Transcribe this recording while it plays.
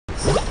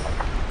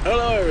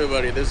Hello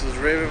everybody, this is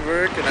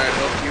Ravenberg and I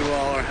hope you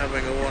all are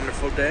having a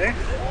wonderful day. I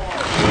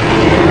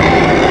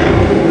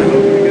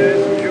hope you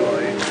guys enjoy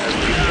as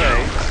we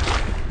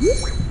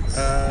play.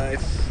 I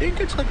think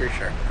it's Hungry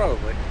Shark,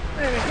 probably.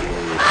 Maybe. It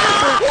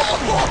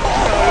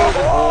was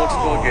an old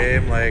school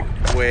game, like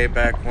way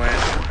back when.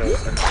 It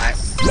was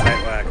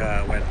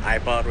when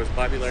ipod was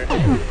popular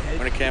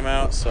when it came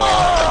out, so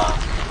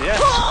yeah.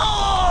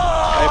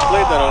 I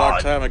played that a long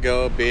time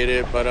ago, beat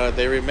it, but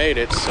they remade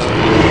it, so they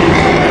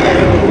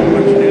added a whole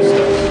bunch of new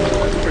stuff.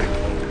 That's pretty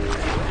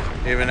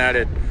cool. Even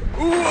added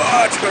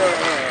water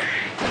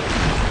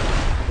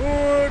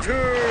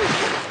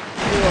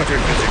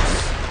physics.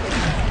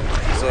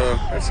 So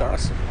that's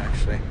awesome,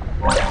 actually.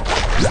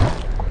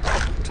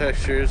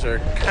 Textures are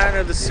kind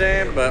of the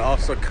same, but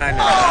also kind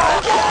of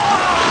not.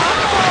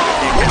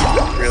 You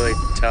can really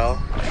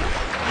tell.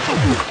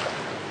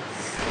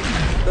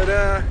 But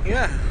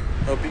yeah.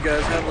 Hope you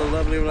guys have a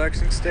lovely,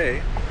 relaxing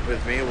stay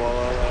with me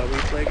while we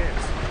play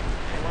games.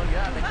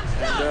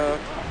 And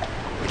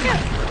yeah,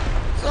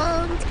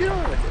 so let's get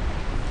on with it.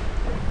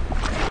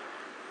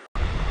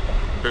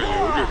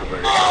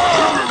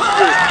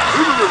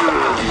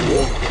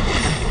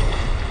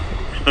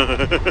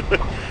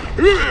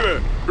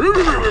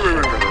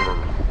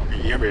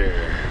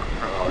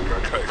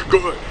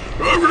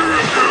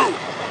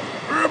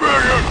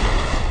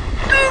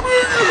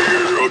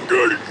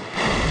 Good.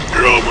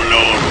 Get off my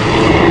lawn!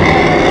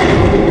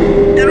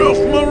 Get off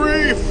my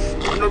reef!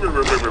 I'm gonna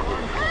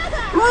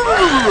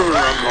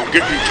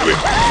get into it.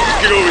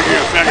 Get over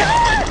here, fatty.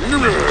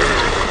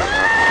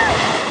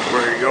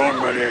 Where are you going,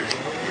 buddy?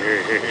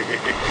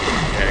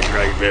 Act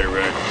like you better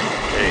run.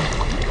 Hey,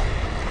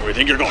 where do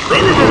you think you're going?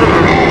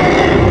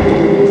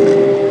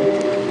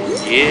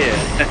 Yeah.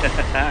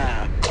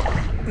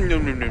 No.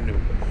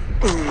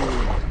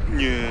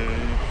 Yeah,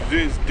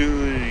 this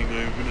doing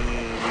I've been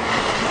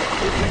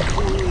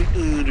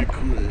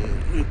adequate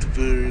at the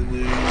very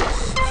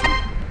least.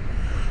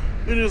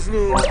 It is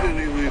not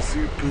anyway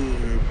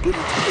superb, but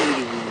it's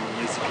edible,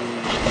 I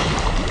suppose.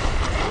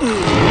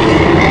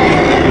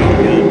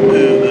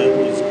 That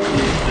was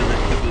quite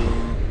delectable.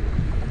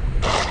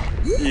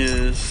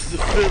 Yes, the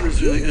feathers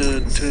really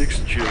add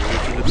texture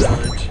to the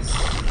diet.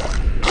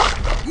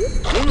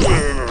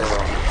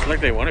 It's like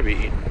they want to be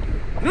eaten.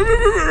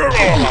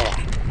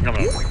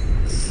 Yummy.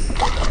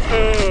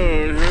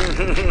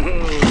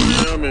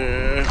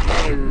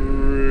 I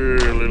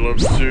really love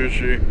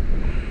sushi.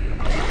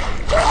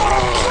 Oh,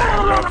 I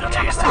love the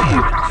taste of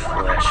human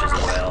flesh as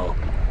well.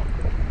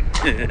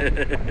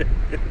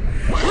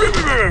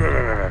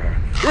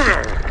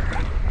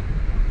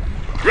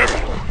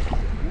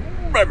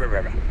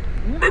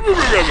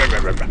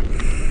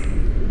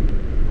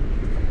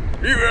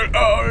 You will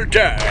all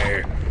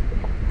die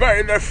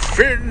by the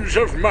fins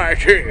of my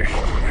teeth.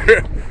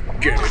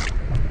 Get it?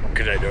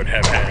 Because I don't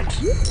have hands.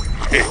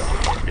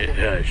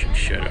 I should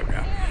shut up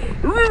now.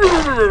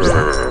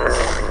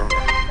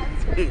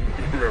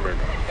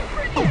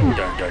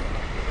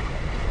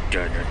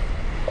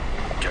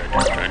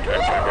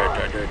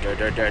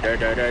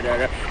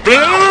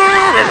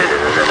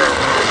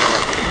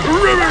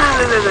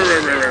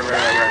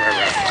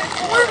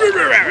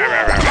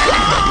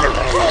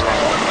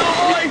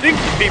 I think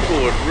people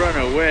would run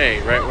away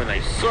right when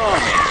they saw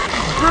me.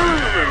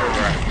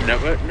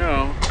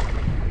 No.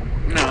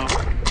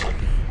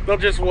 They'll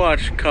just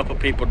watch a couple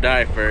people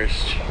die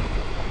first.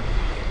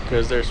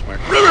 Because they're smart.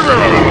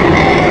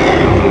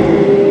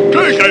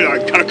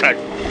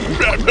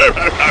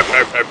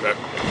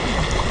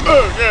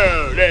 Oh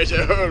no, there's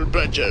a whole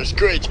bunch of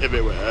squids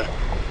everywhere.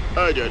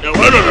 I don't know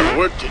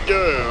what to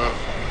do.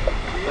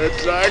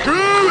 It's like...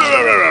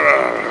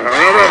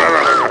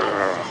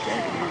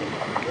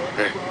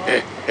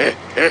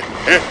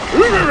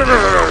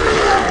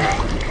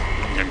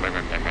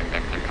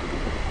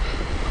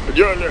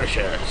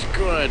 Delicious,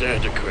 quite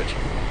adequate.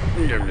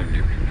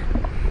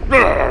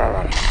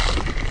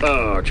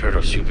 Oh,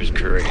 turtle soup is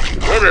great.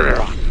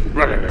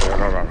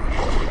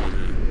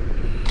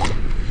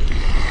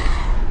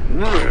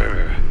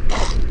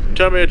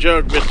 Tell me a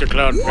joke, Mr.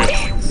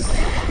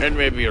 Clownfish, and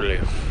maybe you'll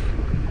live.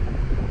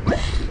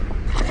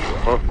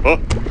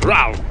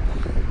 Row!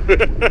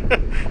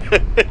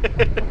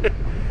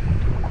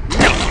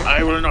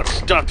 I will not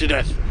starve to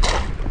death.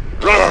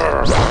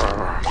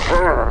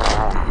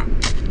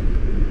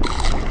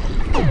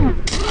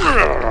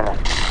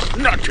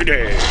 Not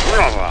today.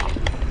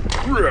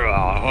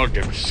 All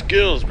different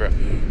skills, bro.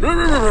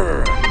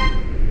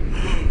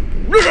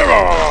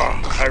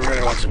 I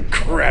really want some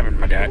crab in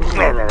my diet.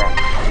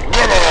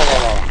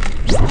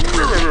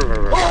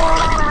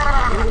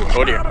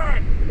 Oh dear.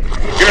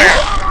 Give it here.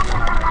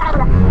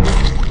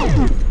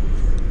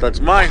 That's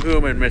my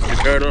human, Mr.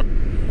 Turtle.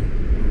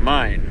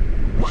 Mine.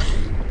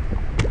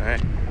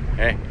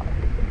 Hey.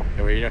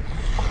 What are you doing?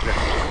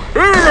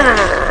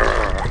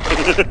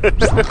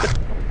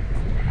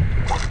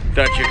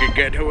 Thought you could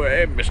get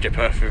away, Mr.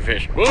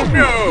 Pufferfish. Well,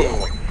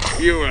 no!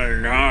 You will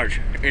not,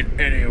 in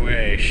any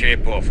way,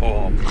 shape, or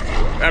form.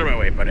 Out of my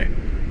way, buddy.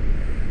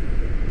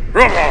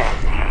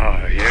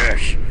 Oh,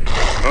 yes.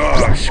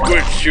 Oh,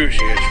 squid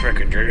sushi is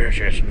freaking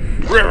delicious.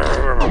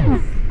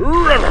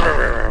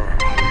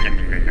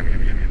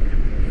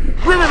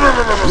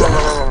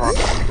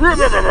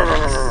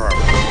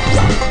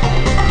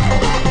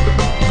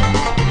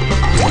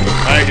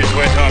 I just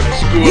went on a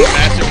school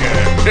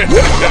massacre.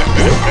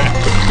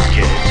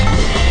 Kids.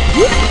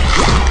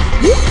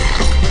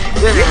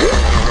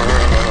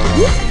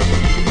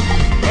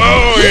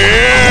 Oh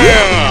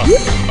yeah!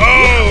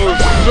 Oh,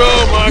 so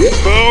much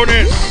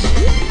bonus!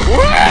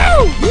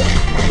 Woo!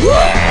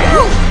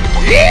 Woo!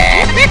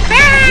 Yeah!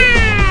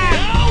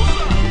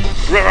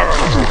 Whoa.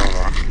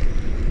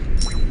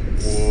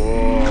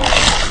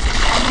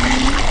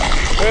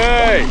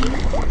 Hey!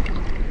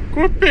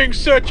 Quit being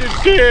such a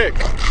dick!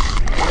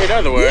 In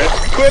other words,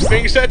 quit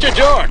being such a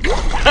dork!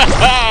 Ha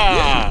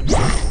ha!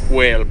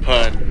 Whale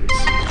puns.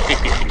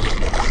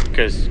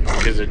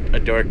 Because a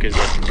dork is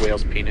a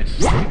whale's penis.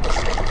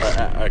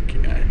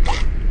 Okay.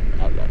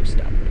 I'll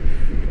stop.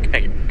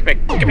 Come back.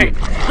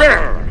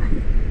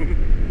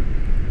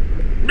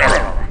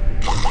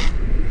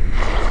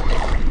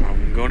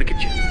 I'm gonna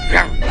get you.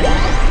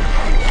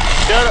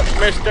 Shut up,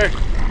 mister.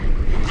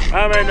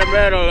 I'm in the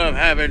middle of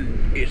having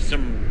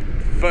some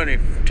funny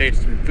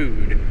tasting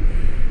food.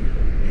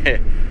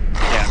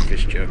 Yeah,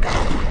 fish joke.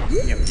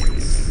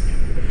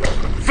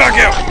 Fuck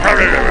you!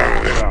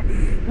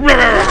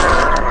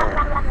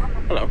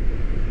 Hello.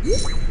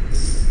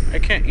 I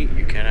can't eat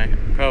you, can I?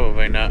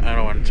 Probably not. I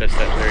don't want to test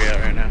that theory out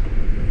right now.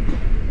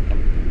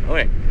 Oh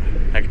wait,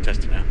 I can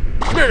test it now.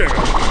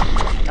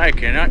 I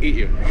cannot eat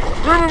you.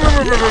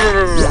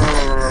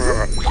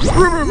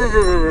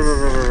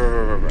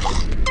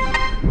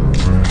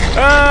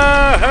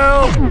 Ah,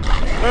 help!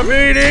 I'm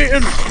being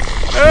eaten!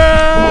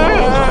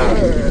 Ah!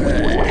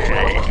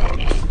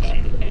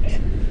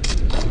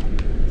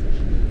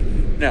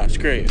 No,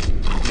 screw you.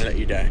 I'm gonna let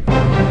you die.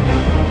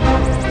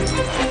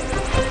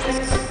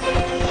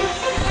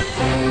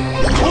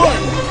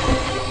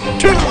 1,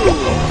 2.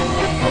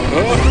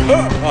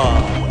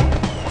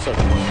 So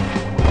close.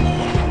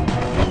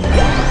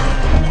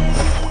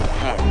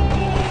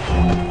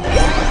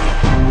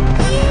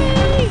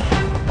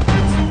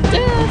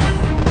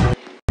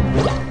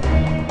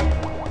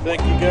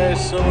 Thank you guys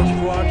so much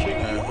for watching. I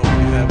hope you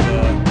have